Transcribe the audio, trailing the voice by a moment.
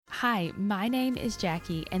Hi, my name is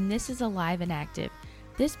Jackie, and this is Alive and Active.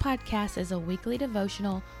 This podcast is a weekly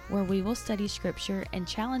devotional where we will study scripture and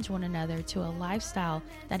challenge one another to a lifestyle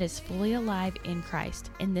that is fully alive in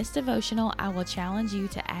Christ. In this devotional, I will challenge you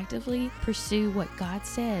to actively pursue what God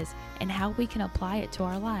says and how we can apply it to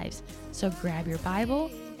our lives. So grab your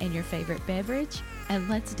Bible and your favorite beverage, and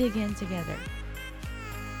let's dig in together.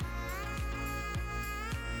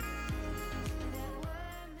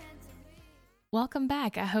 Welcome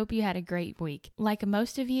back. I hope you had a great week. Like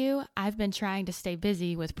most of you, I've been trying to stay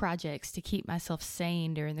busy with projects to keep myself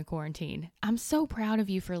sane during the quarantine. I'm so proud of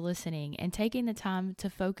you for listening and taking the time to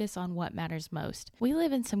focus on what matters most. We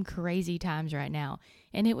live in some crazy times right now,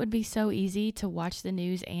 and it would be so easy to watch the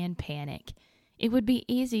news and panic. It would be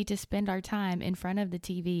easy to spend our time in front of the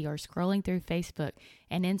TV or scrolling through Facebook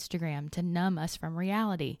and Instagram to numb us from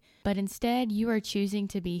reality. But instead, you are choosing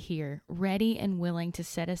to be here, ready and willing to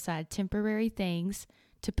set aside temporary things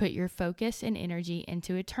to put your focus and energy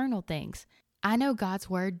into eternal things. I know God's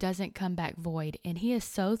word doesn't come back void, and He is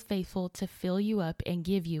so faithful to fill you up and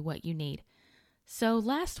give you what you need. So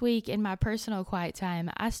last week in my personal quiet time,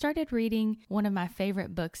 I started reading one of my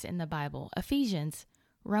favorite books in the Bible, Ephesians.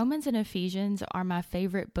 Romans and Ephesians are my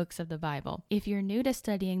favorite books of the Bible. If you're new to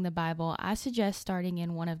studying the Bible, I suggest starting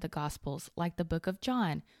in one of the Gospels, like the book of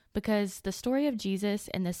John, because the story of Jesus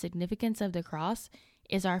and the significance of the cross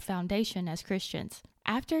is our foundation as Christians.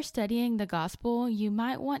 After studying the Gospel, you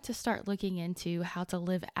might want to start looking into how to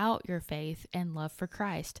live out your faith and love for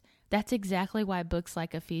Christ. That's exactly why books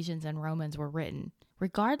like Ephesians and Romans were written.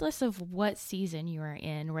 Regardless of what season you are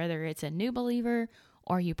in, whether it's a new believer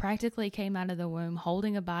or you practically came out of the womb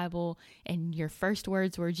holding a Bible and your first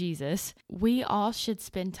words were Jesus, we all should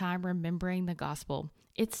spend time remembering the gospel,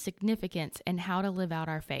 its significance, and how to live out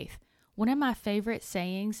our faith. One of my favorite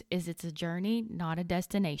sayings is it's a journey, not a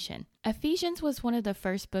destination. Ephesians was one of the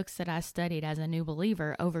first books that I studied as a new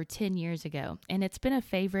believer over 10 years ago, and it's been a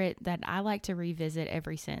favorite that I like to revisit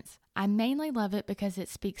ever since. I mainly love it because it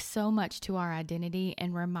speaks so much to our identity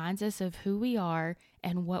and reminds us of who we are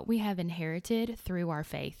and what we have inherited through our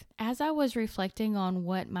faith. As I was reflecting on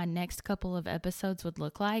what my next couple of episodes would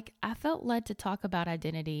look like, I felt led to talk about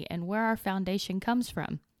identity and where our foundation comes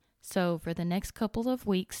from. So for the next couple of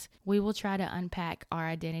weeks, we will try to unpack our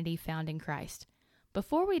identity found in Christ.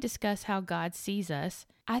 Before we discuss how God sees us,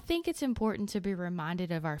 I think it's important to be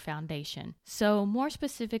reminded of our foundation. So more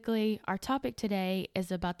specifically, our topic today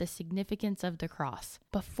is about the significance of the cross.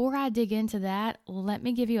 Before I dig into that, let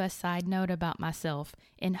me give you a side note about myself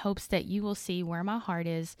in hopes that you will see where my heart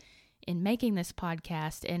is in making this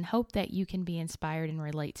podcast and hope that you can be inspired and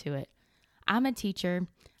relate to it. I'm a teacher.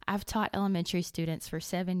 I've taught elementary students for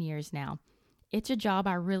 7 years now. It's a job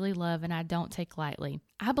I really love and I don't take lightly.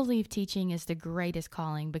 I believe teaching is the greatest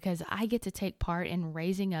calling because I get to take part in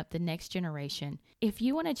raising up the next generation. If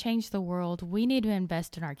you want to change the world, we need to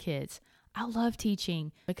invest in our kids. I love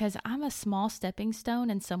teaching because I'm a small stepping stone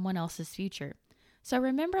in someone else's future. So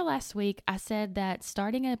remember last week I said that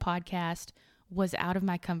starting a podcast was out of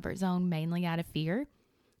my comfort zone mainly out of fear?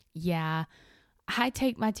 Yeah, I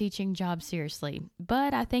take my teaching job seriously,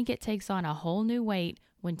 but I think it takes on a whole new weight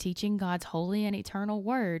when teaching God's holy and eternal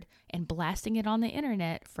word and blasting it on the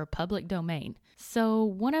internet for public domain. So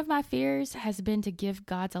one of my fears has been to give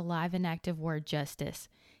God's alive and active word justice.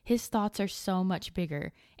 His thoughts are so much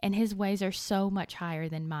bigger, and His ways are so much higher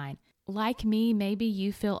than mine. Like me, maybe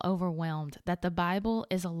you feel overwhelmed that the Bible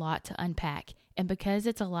is a lot to unpack, and because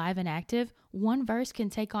it's alive and active, one verse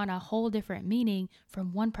can take on a whole different meaning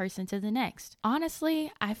from one person to the next.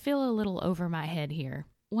 Honestly, I feel a little over my head here.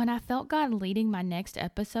 When I felt God leading my next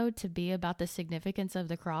episode to be about the significance of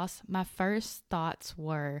the cross, my first thoughts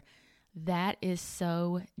were, that is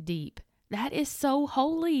so deep. That is so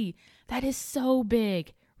holy. That is so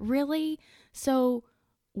big. Really? So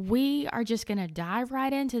we are just going to dive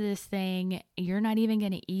right into this thing. You're not even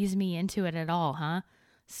going to ease me into it at all, huh?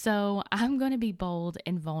 So I'm going to be bold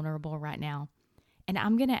and vulnerable right now. And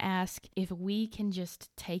I'm going to ask if we can just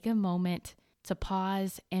take a moment to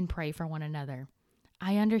pause and pray for one another.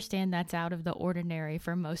 I understand that's out of the ordinary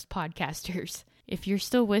for most podcasters. If you're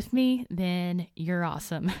still with me, then you're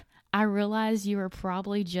awesome. I realize you are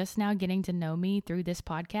probably just now getting to know me through this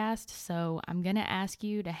podcast, so I'm going to ask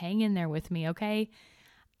you to hang in there with me, okay?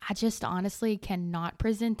 I just honestly cannot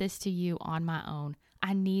present this to you on my own.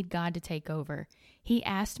 I need God to take over. He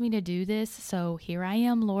asked me to do this, so here I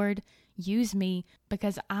am, Lord. Use me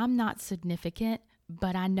because I'm not significant,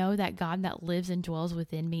 but I know that God that lives and dwells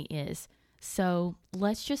within me is. So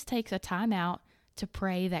let's just take a time out to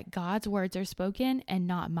pray that God's words are spoken and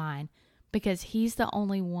not mine, because He's the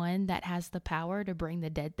only one that has the power to bring the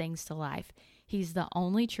dead things to life. He's the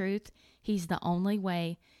only truth. He's the only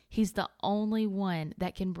way. He's the only one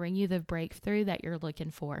that can bring you the breakthrough that you're looking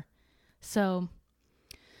for. So,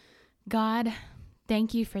 God,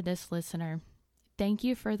 thank you for this listener. Thank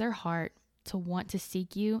you for their heart to want to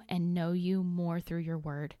seek you and know you more through your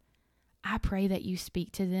word. I pray that you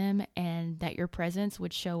speak to them and that your presence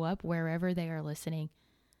would show up wherever they are listening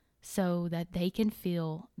so that they can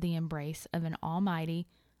feel the embrace of an almighty,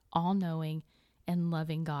 all-knowing, and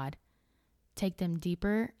loving God. Take them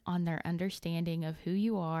deeper on their understanding of who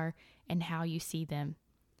you are and how you see them.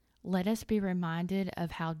 Let us be reminded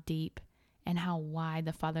of how deep and how wide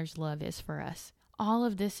the Father's love is for us. All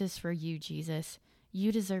of this is for you, Jesus.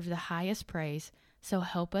 You deserve the highest praise, so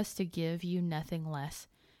help us to give you nothing less.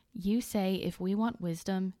 You say if we want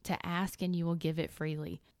wisdom, to ask and you will give it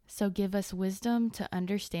freely. So give us wisdom to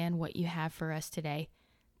understand what you have for us today.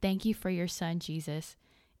 Thank you for your Son, Jesus.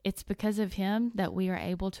 It's because of him that we are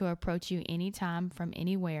able to approach you anytime from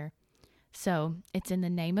anywhere. So it's in the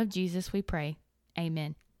name of Jesus we pray.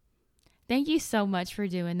 Amen. Thank you so much for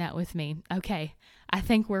doing that with me. Okay, I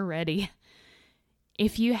think we're ready.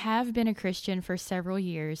 If you have been a Christian for several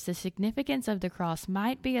years, the significance of the cross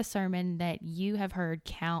might be a sermon that you have heard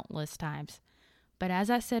countless times. But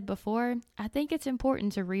as I said before, I think it's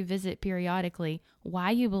important to revisit periodically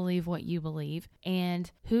why you believe what you believe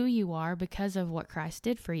and who you are because of what Christ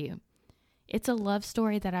did for you. It's a love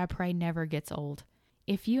story that I pray never gets old.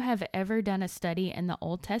 If you have ever done a study in the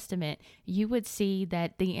Old Testament, you would see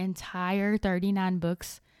that the entire 39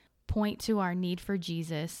 books point to our need for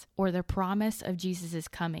Jesus or the promise of Jesus'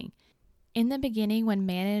 coming. In the beginning, when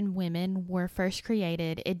man and women were first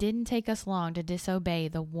created, it didn't take us long to disobey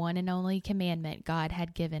the one and only commandment God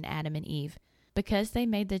had given Adam and Eve. Because they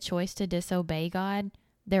made the choice to disobey God,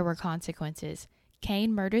 there were consequences.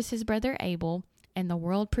 Cain murders his brother Abel, and the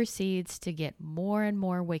world proceeds to get more and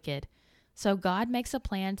more wicked. So God makes a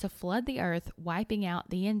plan to flood the earth, wiping out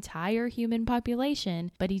the entire human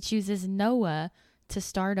population, but he chooses Noah to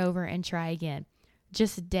start over and try again.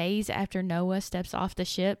 Just days after Noah steps off the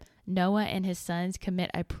ship, Noah and his sons commit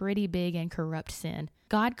a pretty big and corrupt sin.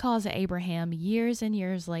 God calls Abraham years and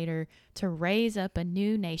years later to raise up a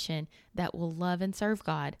new nation that will love and serve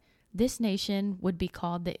God. This nation would be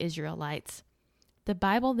called the Israelites. The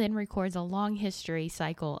Bible then records a long history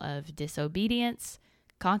cycle of disobedience,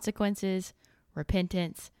 consequences,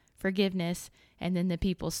 repentance, forgiveness, and then the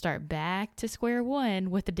people start back to square one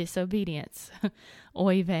with the disobedience.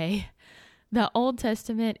 Oy vey. The Old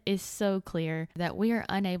Testament is so clear that we are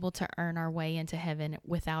unable to earn our way into heaven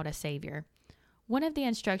without a Savior. One of the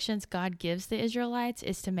instructions God gives the Israelites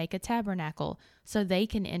is to make a tabernacle so they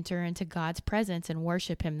can enter into God's presence and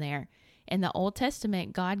worship him there. In the Old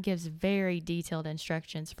Testament, God gives very detailed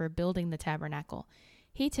instructions for building the tabernacle.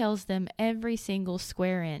 He tells them every single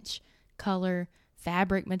square inch, color,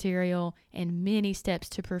 fabric material, and many steps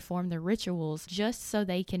to perform the rituals just so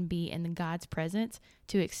they can be in God's presence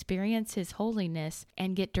to experience his holiness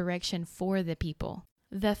and get direction for the people.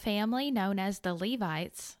 The family known as the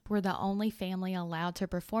Levites were the only family allowed to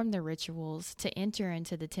perform the rituals to enter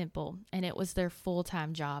into the temple, and it was their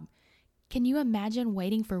full-time job. Can you imagine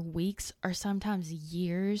waiting for weeks or sometimes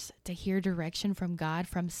years to hear direction from God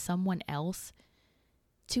from someone else?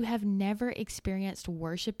 To have never experienced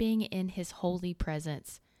worshiping in his holy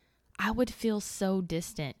presence, I would feel so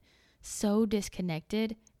distant, so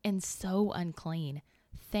disconnected, and so unclean.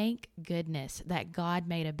 Thank goodness that God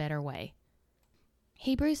made a better way.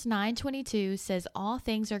 Hebrews 9:22 says all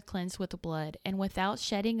things are cleansed with blood, and without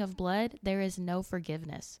shedding of blood, there is no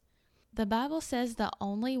forgiveness. The Bible says the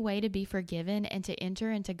only way to be forgiven and to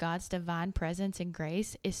enter into God's divine presence and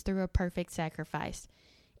grace is through a perfect sacrifice.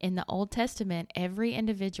 In the Old Testament, every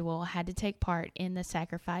individual had to take part in the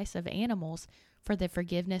sacrifice of animals for the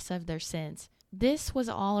forgiveness of their sins. This was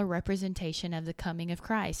all a representation of the coming of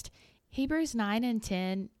Christ. Hebrews 9 and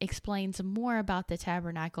 10 explains more about the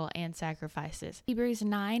tabernacle and sacrifices. Hebrews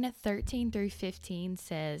 9:13 through 15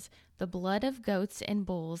 says, "The blood of goats and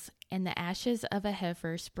bulls and the ashes of a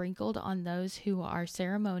heifer sprinkled on those who are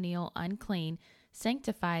ceremonial unclean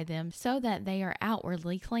sanctify them so that they are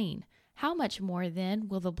outwardly clean. How much more then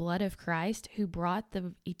will the blood of Christ, who brought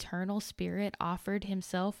the eternal Spirit offered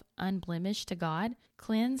himself unblemished to God,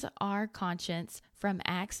 cleanse our conscience from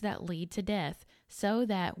acts that lead to death, so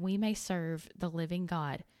that we may serve the living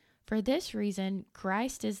God? For this reason,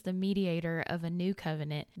 Christ is the mediator of a new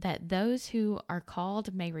covenant, that those who are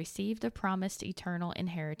called may receive the promised eternal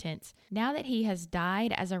inheritance, now that he has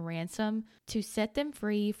died as a ransom to set them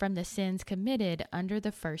free from the sins committed under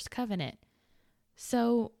the first covenant."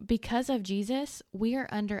 So, because of Jesus, we are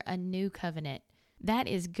under a new covenant. That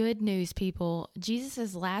is good news, people.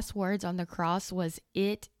 Jesus' last words on the cross was,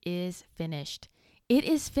 "It is finished." It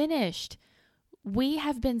is finished. We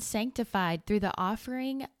have been sanctified through the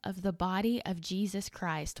offering of the body of Jesus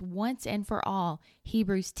Christ once and for all.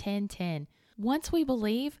 Hebrews 10:10. Once we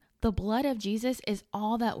believe, the blood of Jesus is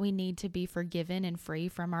all that we need to be forgiven and free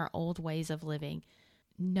from our old ways of living.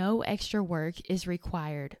 No extra work is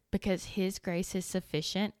required because His grace is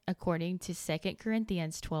sufficient, according to 2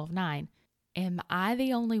 Corinthians 12:9. Am I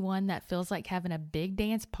the only one that feels like having a big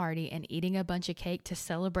dance party and eating a bunch of cake to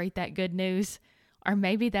celebrate that good news? Or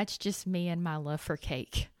maybe that's just me and my love for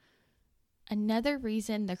cake. Another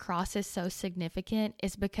reason the cross is so significant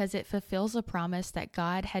is because it fulfills a promise that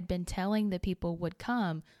God had been telling the people would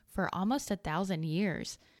come for almost 1,000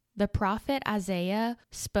 years. The prophet Isaiah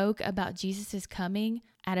spoke about Jesus' coming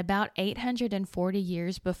at about 840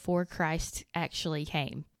 years before Christ actually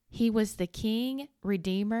came. He was the King,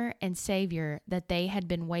 Redeemer, and Savior that they had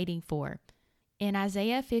been waiting for. In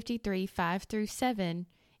Isaiah 53, 5-7,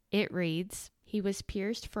 it reads, "He was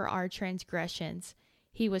pierced for our transgressions.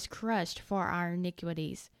 He was crushed for our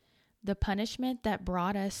iniquities. The punishment that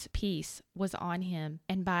brought us peace was on Him,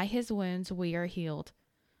 and by His wounds we are healed.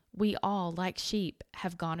 We all, like sheep,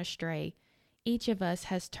 have gone astray. Each of us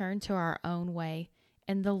has turned to our own way,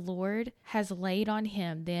 and the Lord has laid on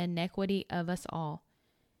Him the iniquity of us all.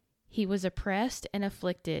 He was oppressed and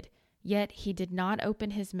afflicted, yet He did not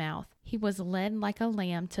open His mouth. He was led like a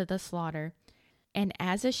lamb to the slaughter, and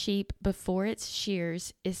as a sheep before its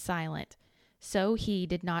shears is silent, so He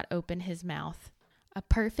did not open His mouth. A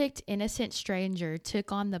perfect, innocent stranger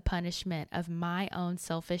took on the punishment of my own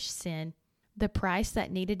selfish sin. The price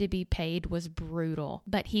that needed to be paid was brutal,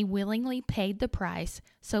 but He willingly paid the price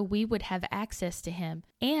so we would have access to Him,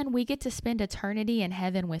 and we get to spend eternity in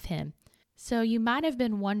heaven with Him. So you might have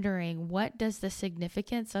been wondering, what does the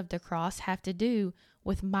significance of the cross have to do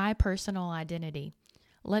with my personal identity?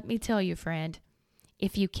 Let me tell you, friend,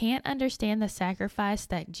 if you can't understand the sacrifice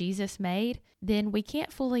that Jesus made, then we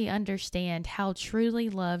can't fully understand how truly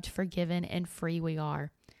loved, forgiven, and free we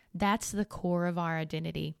are. That's the core of our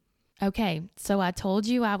identity. Okay, so I told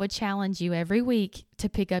you I would challenge you every week to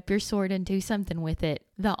pick up your sword and do something with it.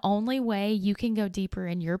 The only way you can go deeper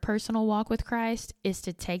in your personal walk with Christ is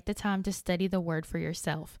to take the time to study the Word for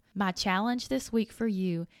yourself. My challenge this week for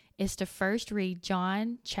you is to first read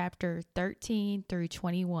John chapter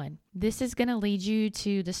 13-21. This is going to lead you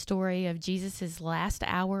to the story of Jesus' last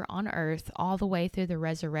hour on earth all the way through the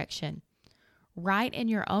resurrection. Write in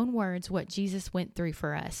your own words what Jesus went through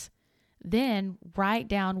for us. Then write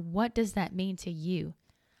down, what does that mean to you?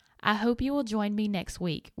 I hope you will join me next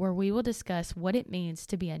week, where we will discuss what it means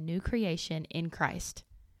to be a new creation in Christ.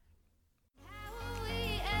 How will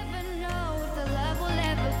we ever know if the love will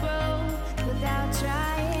ever grow without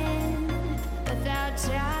trying, without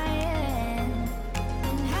trying?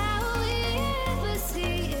 And how will we ever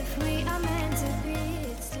see if we are meant to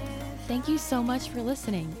be? Thank you so much for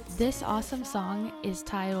listening. This awesome song is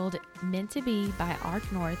titled Meant to Be by Ark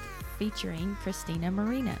North, featuring Christina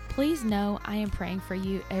Marina. Please know I am praying for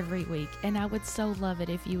you every week, and I would so love it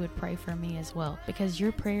if you would pray for me as well, because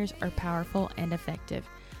your prayers are powerful and effective.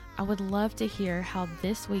 I would love to hear how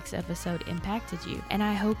this week's episode impacted you, and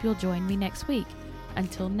I hope you'll join me next week.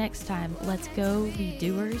 Until next time, let's go be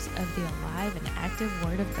doers of the alive and active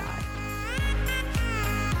Word of God.